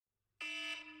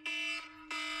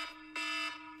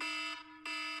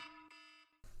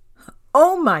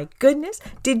Oh my goodness,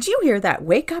 did you hear that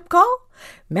wake-up call?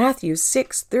 Matthew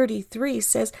 6:33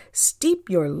 says, steep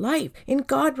your life in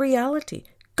God reality,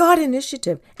 God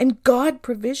initiative, and God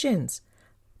provisions.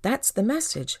 That's the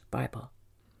Message Bible.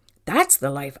 That's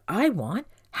the life I want.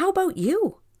 How about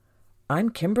you? I'm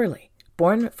Kimberly,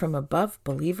 born from above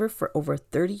believer for over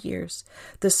 30 years,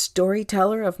 the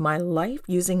storyteller of my life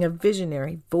using a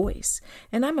visionary voice,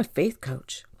 and I'm a faith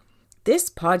coach. This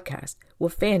podcast will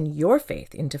fan your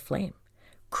faith into flame,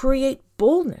 create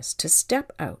boldness to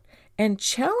step out, and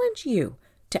challenge you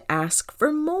to ask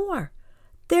for more.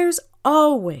 There's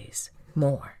always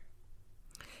more.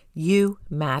 You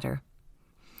matter.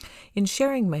 In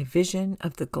sharing my vision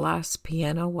of the glass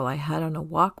piano while I had on a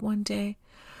walk one day,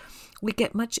 we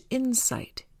get much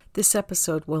insight. This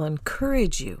episode will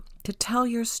encourage you to tell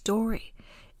your story.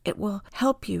 It will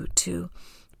help you to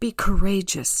be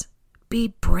courageous,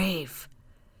 be brave,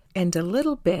 and a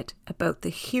little bit about the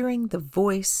hearing the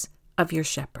voice of your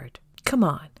shepherd. Come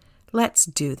on, let's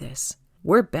do this.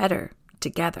 We're better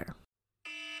together.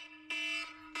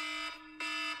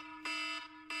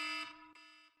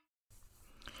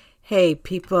 Hey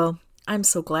people, I'm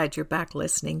so glad you're back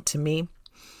listening to me.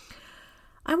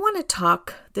 I want to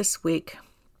talk this week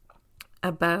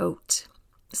about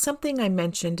something I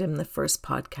mentioned in the first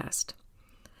podcast.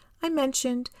 I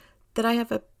mentioned that I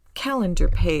have a calendar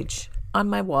page on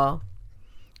my wall,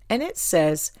 and it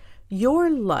says, your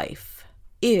life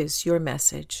is your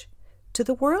message to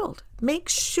the world. Make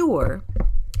sure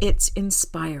it's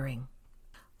inspiring.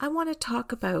 I want to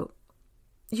talk about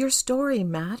your story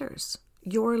matters.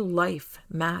 Your life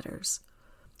matters.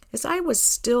 As I was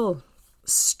still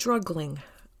struggling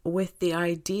with the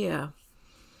idea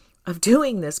of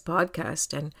doing this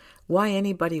podcast and why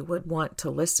anybody would want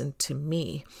to listen to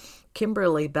me,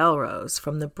 Kimberly Belrose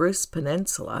from the Bruce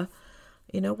Peninsula,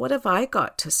 what have I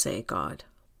got to say, God?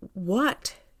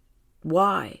 What?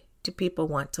 Why do people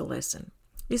want to listen?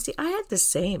 You see, I had the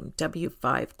same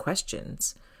W5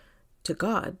 questions to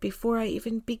God before I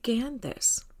even began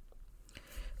this.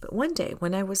 But one day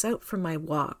when I was out for my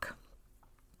walk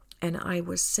and I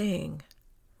was saying,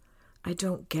 I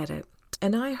don't get it.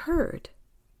 And I heard,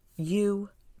 you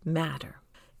matter.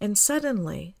 And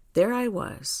suddenly there I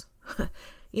was.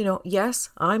 Yes,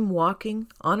 I'm walking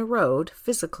on a road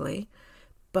physically,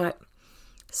 but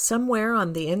somewhere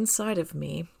on the inside of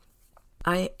me,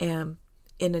 I am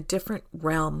in a different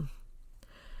realm.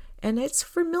 And it's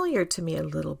familiar to me a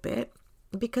little bit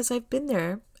because I've been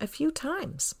there a few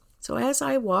times. So as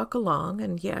I walk along,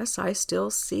 and yes, I still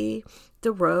see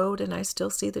the road, and I still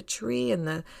see the tree and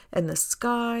the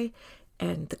sky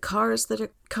and the cars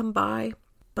that come by,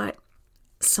 but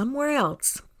somewhere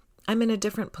else, I'm in a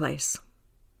different place.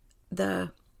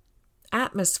 The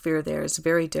atmosphere there is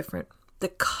very different. The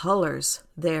colors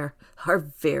there are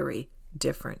very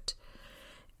different.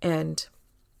 And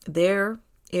there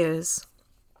is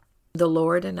the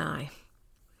Lord and I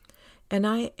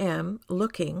am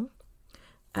looking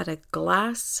at a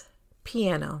glass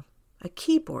piano, a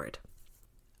keyboard.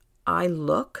 I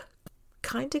look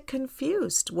kind of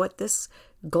confused what this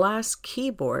glass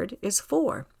keyboard is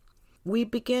for. We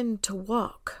begin to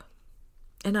walk,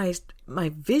 and my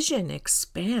vision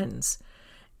expands,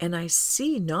 and I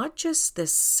see not just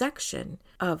this section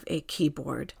of a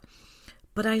keyboard,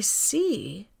 but I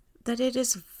see that it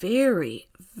is very,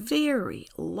 very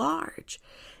large,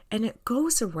 and it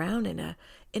goes around in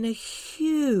a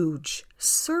huge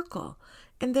circle,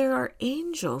 and there are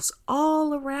angels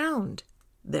all around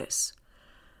this.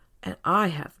 And I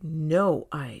have no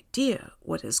idea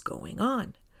what is going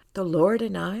on. The Lord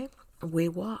and I, we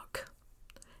walk,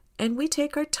 and we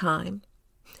take our time.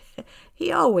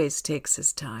 He always takes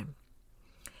his time.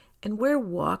 And we're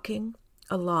walking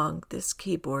along this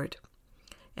keyboard,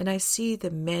 and I see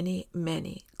the many,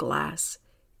 many glass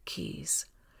keys.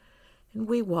 And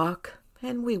we walk,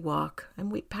 and we walk,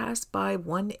 and we pass by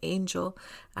one angel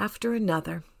after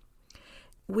another.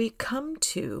 We come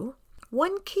to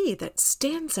one key that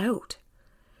stands out.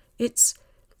 It's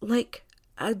like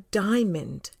a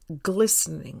diamond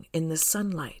glistening in the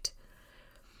sunlight.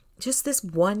 Just this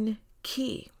one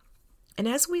key. And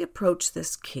as we approach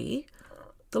this key,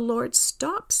 the Lord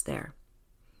stops there.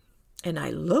 And I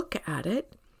look at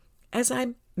it as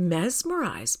I'm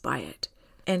mesmerized by it.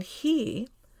 And he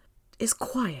is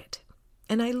quiet.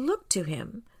 And I look to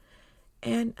him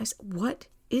and I say, what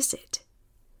is it?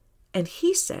 And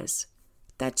he says,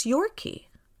 that's your key.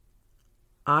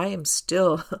 I am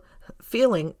still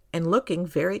feeling and looking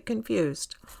very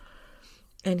confused.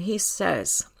 And he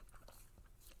says,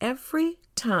 every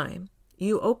time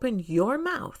you open your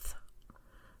mouth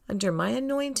under my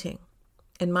anointing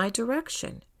and my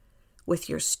direction, with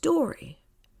your story,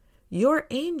 your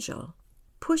angel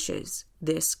pushes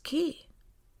this key.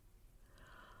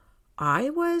 I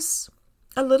was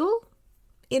a little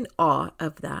in awe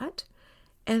of that,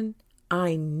 and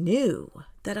I knew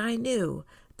that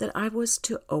I was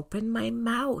to open my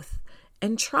mouth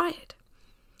and try it.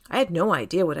 I had no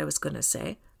idea what I was going to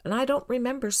say, and I don't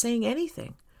remember saying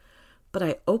anything. But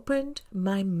I opened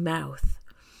my mouth,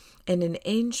 and an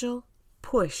angel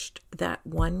pushed that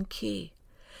one key,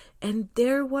 and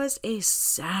there was a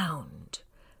sound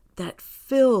that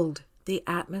filled the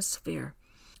atmosphere.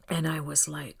 And I was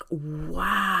like,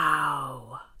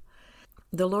 wow.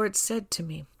 The Lord said to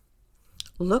me,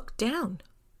 look down.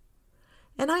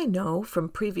 And I know from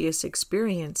previous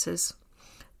experiences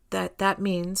that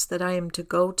means that I am to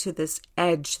go to this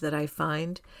edge that I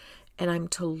find, and I'm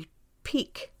to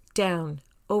peek down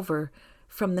over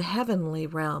from the heavenly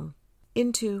realm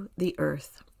into the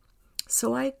earth.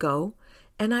 So I go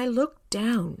and I look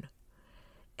down,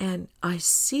 and I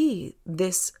see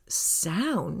this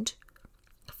sound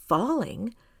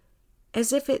falling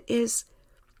as if it is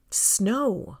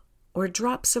snow or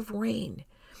drops of rain.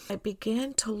 I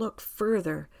began to look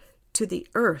further to the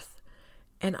earth,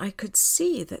 and I could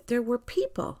see that there were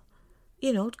people,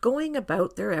 going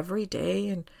about their every day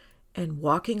and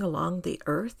walking along the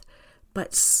earth.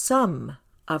 But some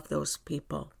of those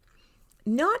people,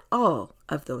 not all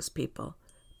of those people,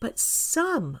 but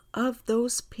some of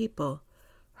those people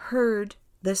heard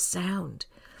the sound,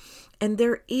 and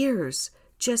their ears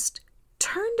just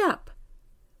turned up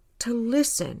to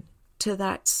listen to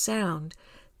that sound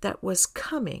that was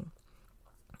coming.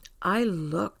 I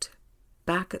looked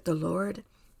back at the Lord.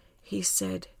 He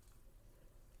said,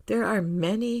 there are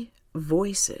many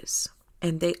voices,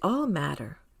 and they all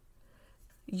matter.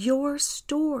 Your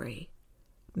story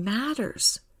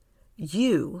matters.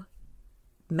 You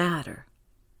matter.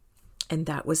 And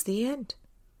that was the end.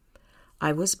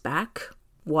 I was back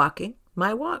walking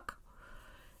my walk,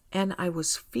 and I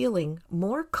was feeling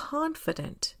more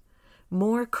confident,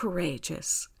 more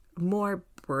courageous, more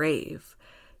brave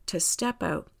to step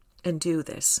out and do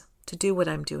this, to do what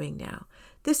I'm doing now.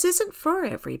 This isn't for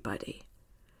everybody.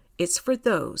 It's for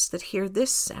those that hear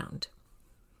this sound.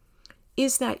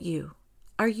 Is that you?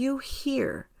 Are you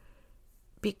here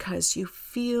because you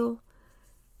feel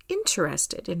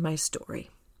interested in my story?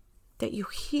 That you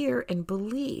hear and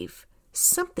believe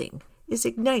something is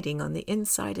igniting on the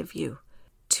inside of you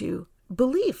to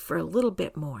believe for a little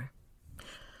bit more?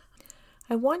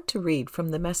 I want to read from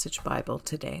the Message Bible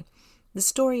today, the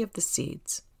story of the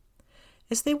seeds.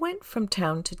 As they went from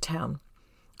town to town,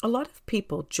 a lot of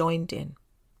people joined in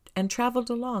and traveled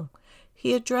along.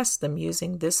 He addressed them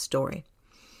using this story.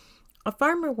 A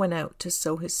farmer went out to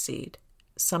sow his seed.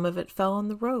 Some of it fell on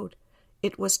the road.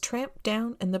 It was tramped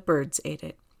down and the birds ate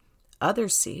it. Other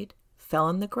seed fell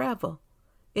on the gravel.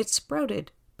 It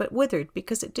sprouted, but withered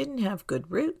because it didn't have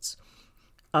good roots.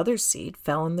 Other seed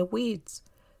fell in the weeds.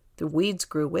 The weeds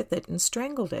grew with it and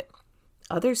strangled it.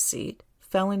 Other seed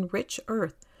fell in rich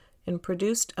earth and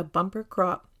produced a bumper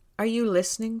crop. Are you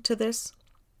listening to this?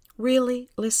 Really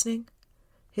listening?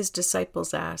 His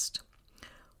disciples asked.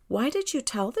 Why did you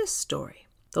tell this story?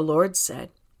 The Lord said,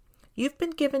 you've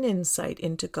been given insight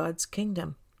into God's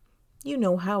kingdom. You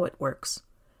know how it works.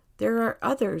 There are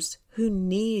others who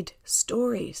need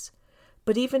stories,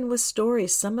 but even with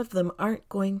stories, some of them aren't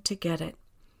going to get it.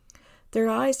 Their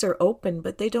eyes are open,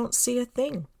 but they don't see a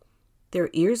thing. Their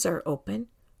ears are open,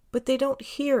 but they don't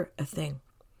hear a thing.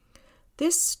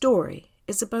 This story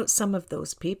is about some of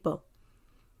those people.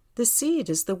 The seed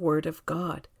is the word of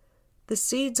God. The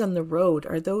seeds on the road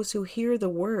are those who hear the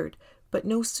word, but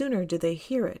no sooner do they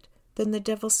hear it than the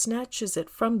devil snatches it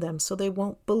from them so they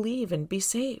won't believe and be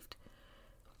saved.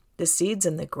 The seeds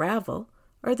in the gravel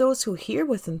are those who hear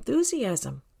with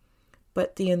enthusiasm,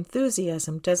 but the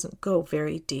enthusiasm doesn't go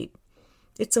very deep.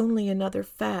 It's only another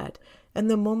fad,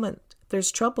 and the moment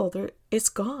there's trouble, it's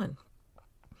gone.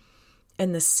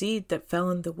 And the seed that fell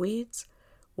in the weeds,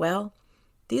 well,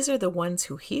 these are the ones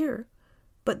who hear,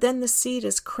 but then the seed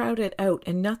is crowded out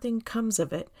and nothing comes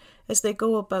of it as they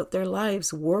go about their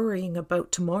lives worrying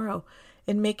about tomorrow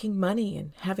and making money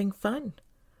and having fun.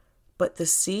 But the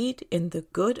seed in the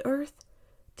good earth,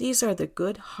 these are the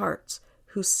good hearts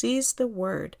who seize the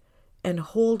word and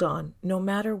hold on no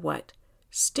matter what,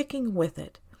 sticking with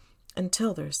it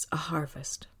until there's a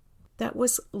harvest. That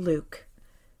was Luke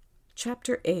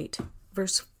chapter 8,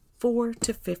 verse 4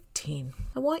 to 15.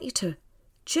 I want you to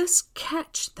just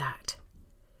catch that.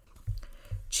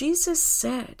 Jesus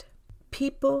said,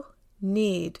 people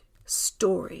need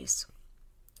stories.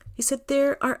 He said,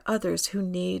 there are others who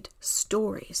need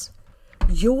stories.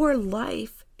 Your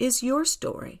life is your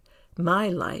story. my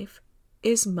life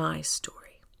is my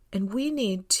story. And we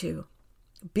need to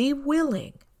be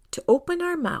willing to open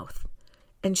our mouth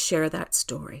and share that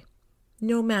story,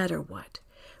 no matter what.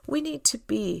 We need to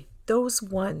be those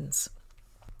ones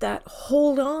that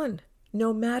hold on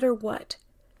no matter what,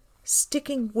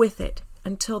 sticking with it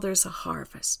until there's a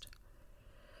harvest.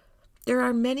 There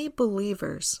are many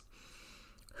believers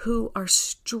who are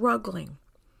struggling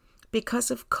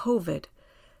because of COVID.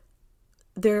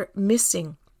 They're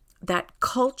missing that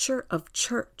culture of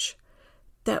church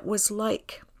that was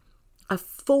like a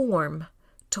form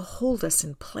to hold us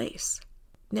in place.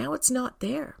 Now it's not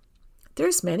there.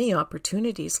 There's many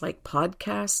opportunities like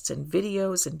podcasts and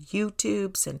videos and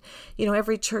YouTubes and,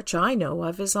 every church I know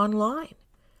of is online.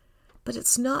 But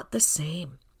it's not the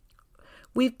same.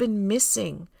 We've been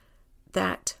missing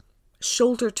that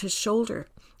shoulder to shoulder.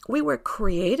 We were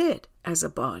created as a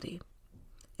body.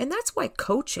 And that's why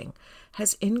coaching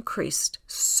has increased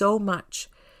so much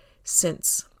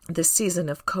since the season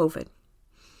of COVID.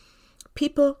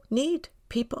 People need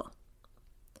people.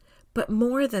 But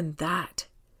more than that,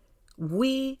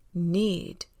 we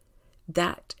need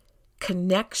that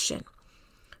connection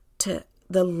to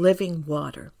the living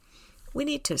water. We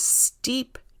need to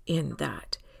steep in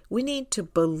that. We need to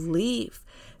believe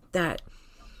that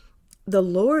the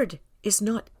Lord is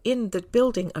not in the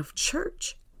building of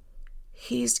church.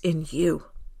 He's in you.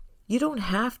 You don't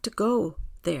have to go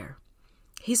there.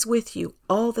 He's with you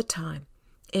all the time,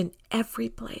 in every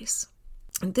place.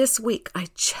 And this week, I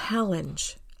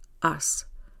challenge us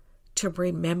to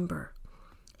remember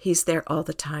He's there all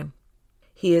the time.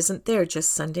 He isn't there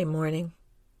just Sunday morning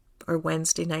or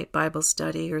Wednesday night Bible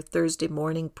study or Thursday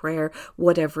morning prayer,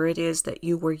 whatever it is that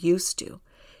you were used to.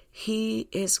 He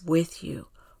is with you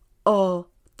all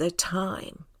the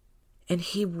time. And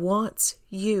He wants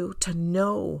you to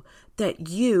know that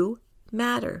you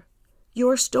matter.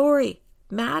 Your story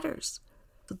matters.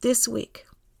 So this week,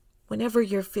 whenever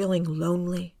you're feeling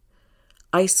lonely,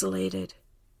 isolated,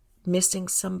 missing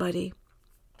somebody,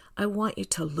 I want you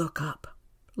to look up.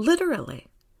 Literally.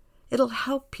 It'll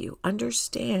help you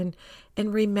understand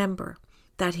and remember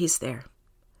that He's there.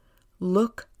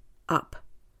 Look up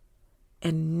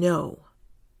and know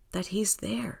that He's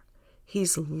there.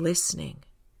 He's listening.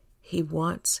 He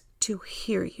wants to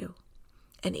hear you.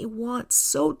 And He wants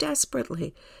so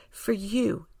desperately for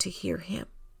you to hear Him.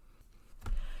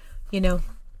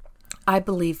 I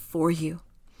believe for you.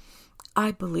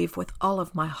 I believe with all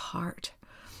of my heart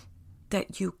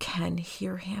that you can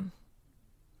hear Him.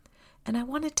 And I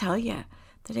want to tell you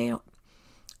that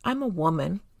I'm a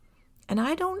woman and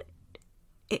I don't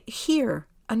hear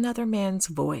another man's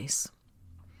voice.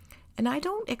 And I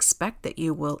don't expect that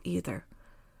you will either.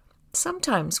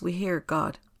 Sometimes we hear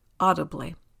God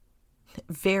audibly.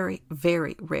 Very,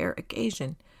 very rare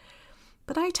occasion.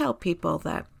 But I tell people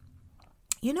that,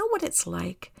 you know what it's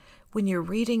like when you're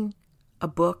reading a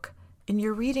book and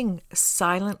you're reading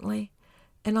silently,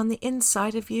 and on the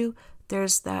inside of you,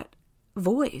 there's that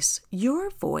voice, your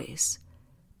voice,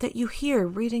 that you hear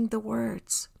reading the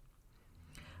words.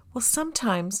 Well,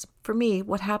 sometimes, for me,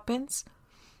 what happens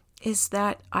is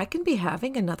that I can be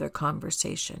having another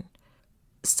conversation.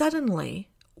 Suddenly,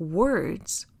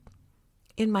 words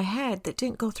in my head that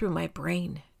didn't go through my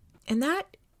brain. And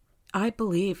that, I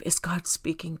believe, is God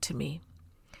speaking to me.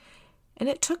 And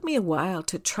it took me a while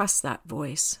to trust that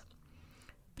voice.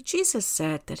 But Jesus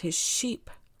said that His sheep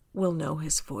will know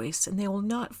His voice and they will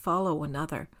not follow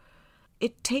another.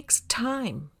 It takes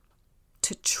time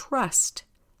to trust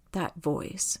that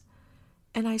voice.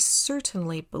 And I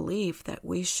certainly believe that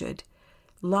we should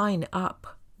line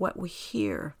up what we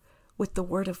hear with the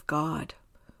Word of God.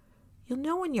 You'll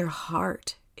know in your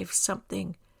heart if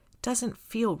something doesn't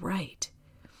feel right.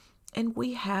 And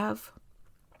we have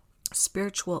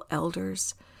spiritual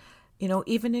elders.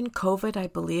 Even in COVID, I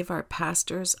believe our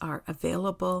pastors are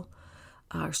available.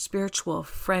 Our spiritual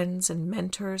friends and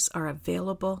mentors are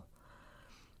available.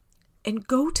 And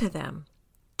go to them.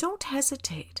 Don't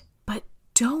hesitate. But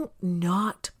don't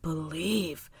not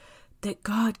believe that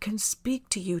God can speak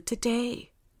to you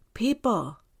today.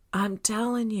 People, I'm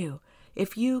telling you,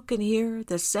 if you can hear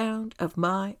the sound of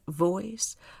my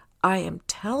voice, I am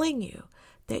telling you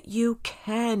that you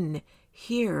can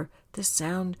hear the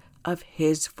sound of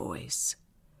His voice.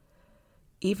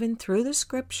 Even through the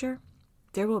scripture,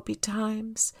 there will be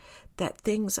times that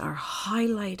things are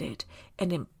highlighted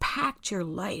and impact your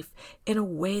life in a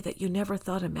way that you never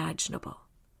thought imaginable.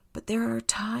 But there are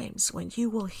times when you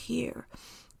will hear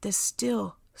the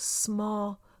still,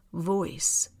 small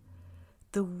voice,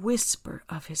 the whisper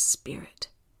of His Spirit.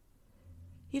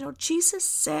 Jesus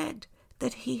said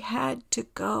that He had to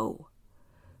go.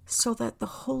 so that the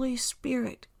Holy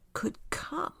Spirit could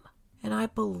come. And I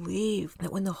believe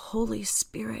that when the Holy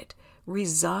Spirit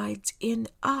resides in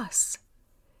us,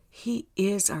 He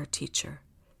is our teacher.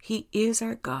 He is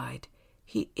our guide.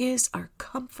 He is our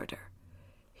comforter.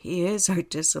 He is our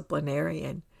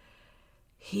disciplinarian.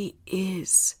 He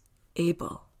is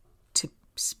able to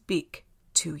speak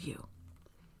to you.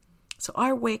 So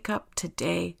our wake up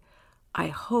today, I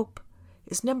hope,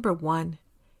 is number 1,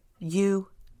 you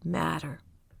matter.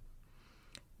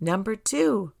 Number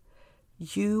 2,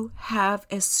 you have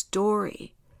a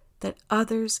story that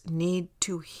others need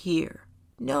to hear.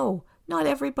 No, not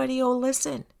everybody will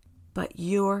listen, but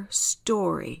your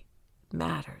story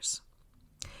matters.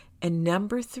 And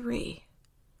number 3,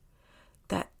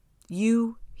 that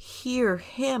you hear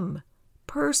Him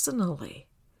personally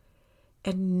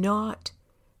and not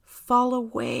fall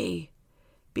away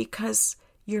because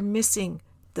you're missing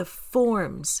the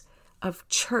forms of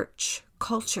church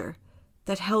culture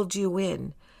that held you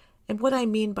in. And what I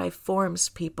mean by forms,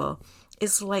 people,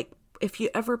 is like if you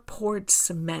ever poured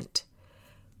cement,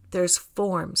 there's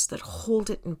forms that hold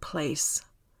it in place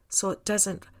so it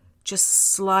doesn't just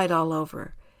slide all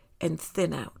over and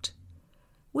thin out.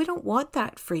 We don't want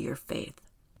that for your faith.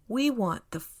 We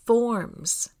want the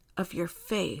forms of your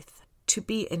faith to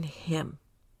be in Him.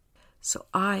 So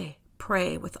I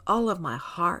pray with all of my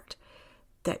heart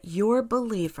that your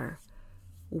believer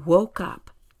woke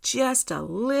up just a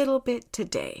little bit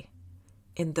today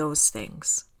in those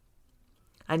things.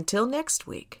 Until next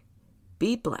week,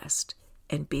 be blessed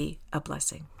and be a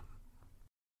blessing.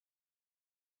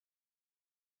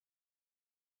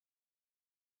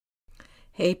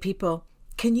 Hey people,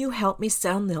 can you help me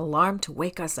sound the alarm to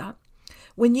wake us up?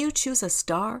 When you choose a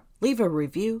star, leave a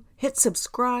review, hit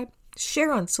subscribe,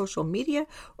 share on social media,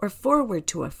 or forward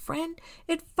to a friend,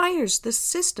 it fires the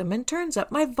system and turns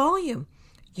up my volume.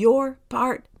 Your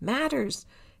part matters.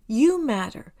 You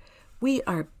matter. We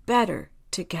are better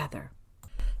together.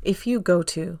 If you go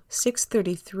to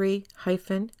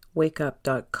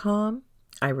 633-wakeup.com,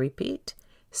 I repeat,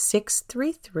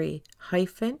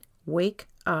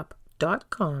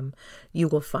 633-wakeup.com, you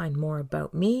will find more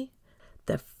about me,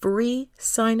 the free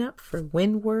sign-up for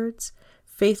WinWords,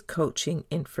 faith coaching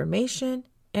information,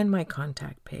 and my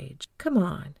contact page. Come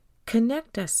on,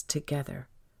 connect us together.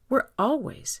 We're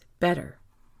always better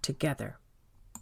together.